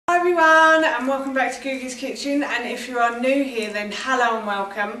everyone and welcome back to Googie's Kitchen, and if you are new here then hello and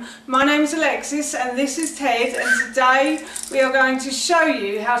welcome. My name is Alexis and this is Ted, and today we are going to show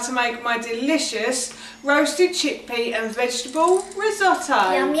you how to make my delicious roasted chickpea and vegetable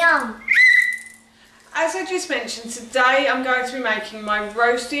risotto. Yum yum. As I just mentioned, today I'm going to be making my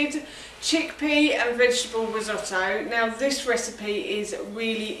roasted chickpea and vegetable risotto. Now this recipe is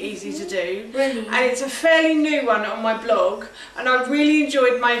really easy to do, and it's a fairly new one on my blog, and I really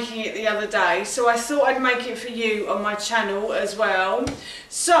enjoyed making it the other day, so I thought I'd make it for you on my channel as well.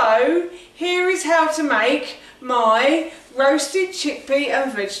 So here is how to make my roasted chickpea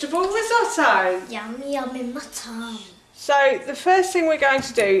and vegetable risotto. Yum yum in my tongue. So the first thing we're going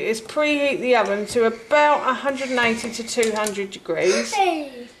to do is preheat the oven to about 180 to 200 degrees.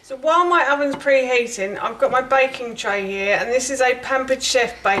 So while my oven's preheating, I've got my baking tray here, and this is a Pampered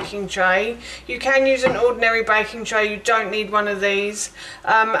Chef baking tray. You can use an ordinary baking tray, you don't need one of these.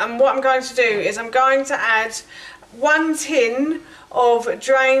 And what I'm going to do is I'm going to add 1 tin of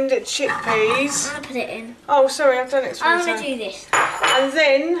drained chickpeas. I'm going to put it in. Oh sorry, I've done it. I'm going to do this. And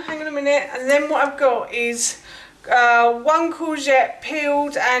then, hang on a minute, and then what I've got is 1 courgette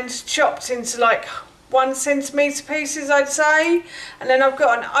peeled and chopped into like 1 centimetre pieces, I'd say, and then I've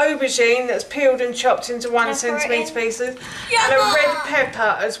got an aubergine that's peeled and chopped into 1 centimetre pieces, and a red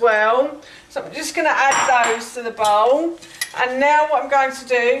pepper as well. So I'm just going to add those to the bowl. And now what I'm going to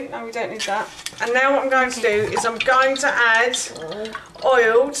do, no we don't need that, and now what I'm going to do is I'm going to add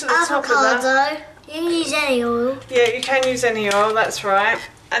oil to the top of that. You can use any oil. Yeah, you can use any oil, that's right.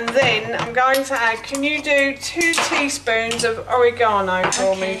 And then I'm going to add, can you do 2 teaspoons of oregano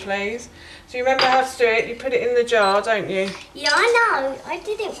for me, please? Do you remember how to do it? You put it in the jar, don't you? Yeah, I know. I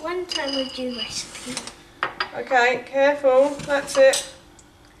did it one time with your recipe. Okay, careful. That's it.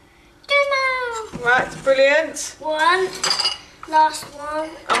 Right, brilliant. One. Last one.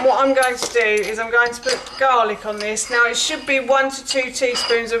 And what I'm going to do is I'm going to put garlic on this. Now it should be 1 to 2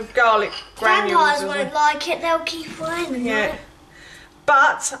 teaspoons of garlic granules. Vampires won't like it. They'll keep finding it.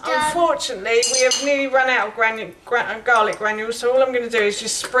 But unfortunately we have nearly run out of garlic granules, so all I'm going to do is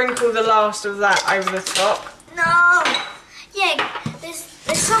just sprinkle the last of that over the top. No! Yeah, there's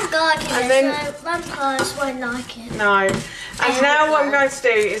some garlic in there, so vampires won't like it. No. And now what I'm going to do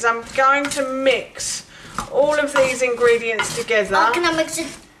is I'm going to mix all of these ingredients together. Oh, can I mix it?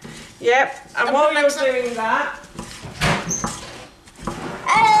 Yep, and while you're doing that,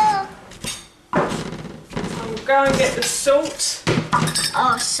 I'll go and get the salt.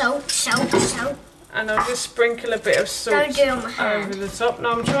 Oh, salt. And I'll just sprinkle a bit of salt over the top.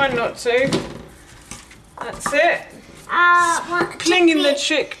 No, I'm trying not to. That's it. Clinging the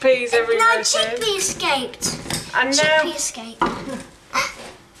chickpeas everywhere. No, chickpea escaped.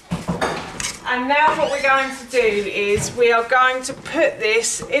 And now what we're going to do is we are going to put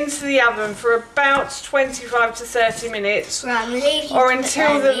this into the oven for about 25 to 30 minutes, or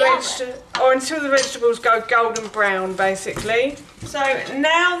until the vegetables go golden brown, basically. So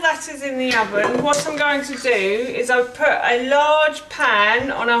now that is in the oven, what I'm going to do is I've put a large pan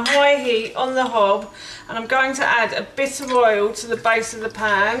on a high heat on the hob, and I'm going to add a bit of oil to the base of the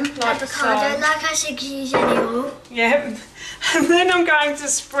pan, like so. Like I said, you use any oil. Yep. And then I'm going to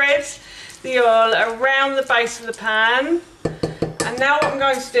spread the oil around the base of the pan. And now what I'm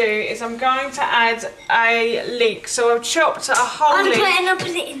going to do is I'm going to add a leek. So I've chopped a whole leek. I'll put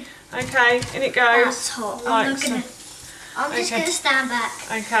it in. Okay, in it goes. That's hot. I'm just going to stand back.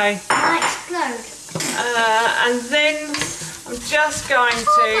 Okay. Might explode. And then I'm just going to...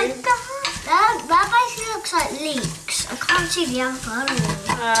 Oh my God. That basically looks like leeks. I can't see the other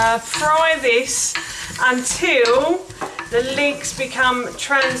part. Fry this until the leeks become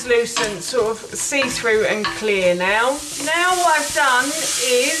translucent, sort of see-through and clear now. Now what I've done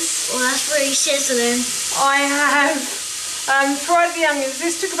is... Oh, that's really sizzling. I have fried the onions.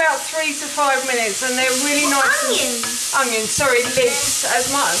 This took about 3 to 5 minutes, and they're really nice. Onions, sorry, leeks.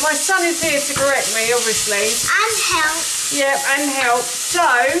 As my son is here to correct me, obviously. And help. Yep, and help.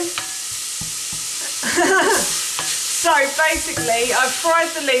 So basically I've fried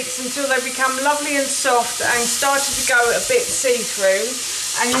the leeks until they become lovely and soft and started to go a bit see-through.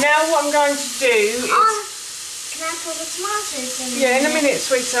 And now what I'm going to do is... Can I put the tomatoes in? Yeah, in a minute,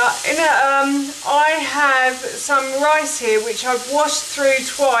 sweetheart. I have some rice here which I've washed through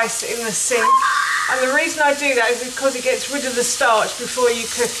twice in the sink. And the reason I do that is because it gets rid of the starch before you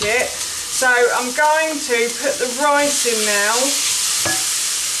cook it. So I'm going to put the rice in now.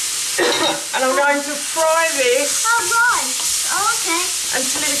 And I'm going to fry this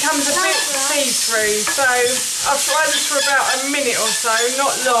until it becomes a bit see-through. So I'll fry this for about a minute or so,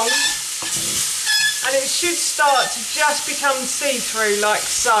 not long. and it should start to just become see-through like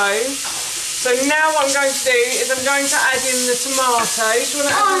so. So now what I'm going to do is I'm going to add in the tomatoes. You want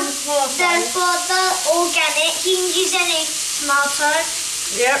to add in the tomatoes? So for the organic, you can use any tomato.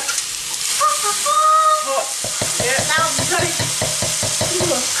 Yep. Hot. Yep. That would be very...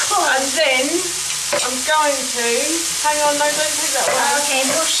 And then I'm going to, hang on, no, don't take that one. Okay,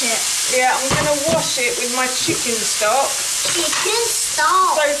 wash it. Yeah, I'm going to wash it with my chicken stock. Chicken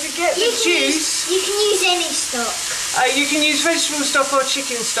stock. So to get the juice... You can use any stock. You can use vegetable stock or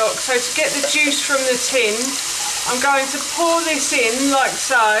chicken stock. So to get the juice from the tin, I'm going to pour this in like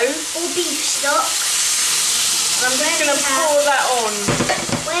so. Or beef stock. And I'm just going to pour that on.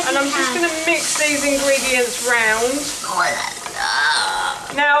 And I'm just going to mix these ingredients round.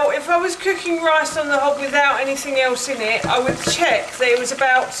 Now, if I was cooking rice on the hob without anything else in it, I would check that it was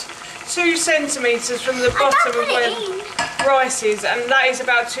about 2 centimetres from the bottom of where rice is, and that is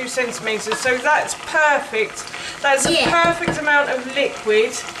about 2 centimetres. So that's perfect. That's a perfect amount of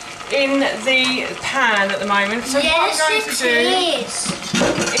liquid in the pan at the moment. So what I'm going to do is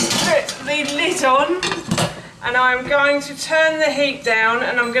put the lid on, and I'm going to turn the heat down,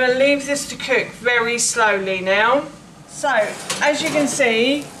 and I'm going to leave this to cook very slowly now. So, as you can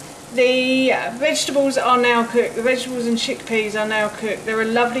see, the vegetables are now cooked. The vegetables and chickpeas are now cooked. They're a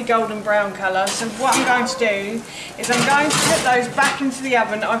lovely golden brown colour. So what I'm going to do is I'm going to put those back into the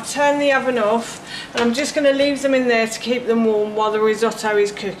oven. I've turned the oven off, and I'm just going to leave them in there to keep them warm while the risotto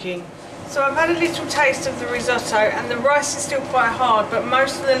is cooking. So I've had a little taste of the risotto, and the rice is still quite hard, but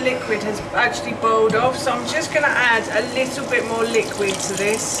most of the liquid has actually boiled off. So I'm just going to add a little bit more liquid to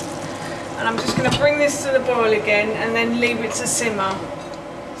this. And I'm just going to bring this to the boil again and then leave it to simmer.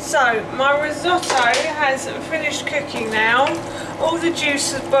 So my risotto has finished cooking now. All the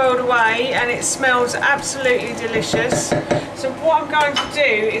juice has boiled away and it smells absolutely delicious. So what I'm going to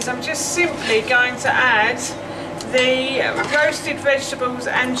do is I'm just simply going to add the roasted vegetables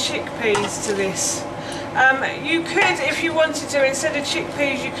and chickpeas to this. You could, if you wanted to, instead of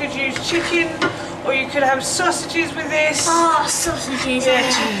chickpeas, you could use chicken, or you could have sausages with this. Oh, sausages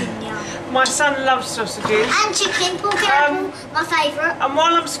and chicken, yeah. My son loves sausages. And chicken, pork apple, my favourite. And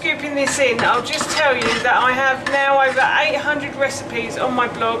while I'm scooping this in, I'll just tell you that I have now over 800 recipes on my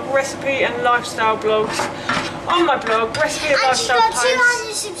blog, recipe and lifestyle blogs on my blog, recipe and lifestyle posts. And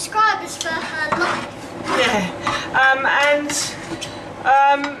she's got 200 subscribers for her life.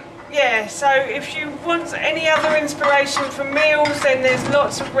 Yeah, so if you want any other inspiration for meals, then there's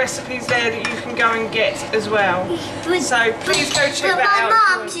lots of recipes there that you can go and get as well. So please go check that out.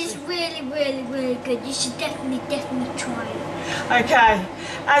 My mum's is really, really, really good. You should definitely try it. Okay,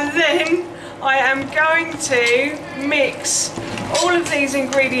 and then I am going to mix all of these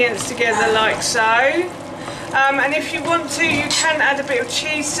ingredients together like so. And if you want to, you can add a bit of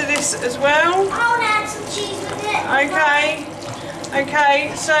cheese to this as well. I want to add some cheese with it. Okay.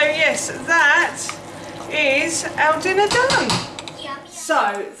 Okay, so yes, that is our dinner done.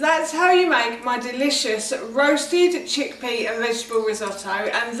 So that's how you make my delicious roasted chickpea and vegetable risotto,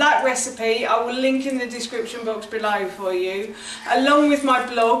 and that recipe I will link in the description box below for you, along with my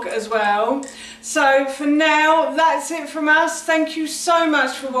blog as well. So for now, that's it from us. Thank you so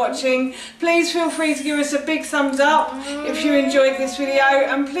much for watching. Please feel free to give us a big thumbs up if you enjoyed this video,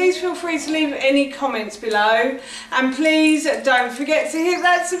 and please feel free to leave any comments below, and please don't forget to hit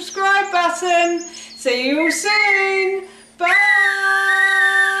that subscribe button. See you all soon. Bye!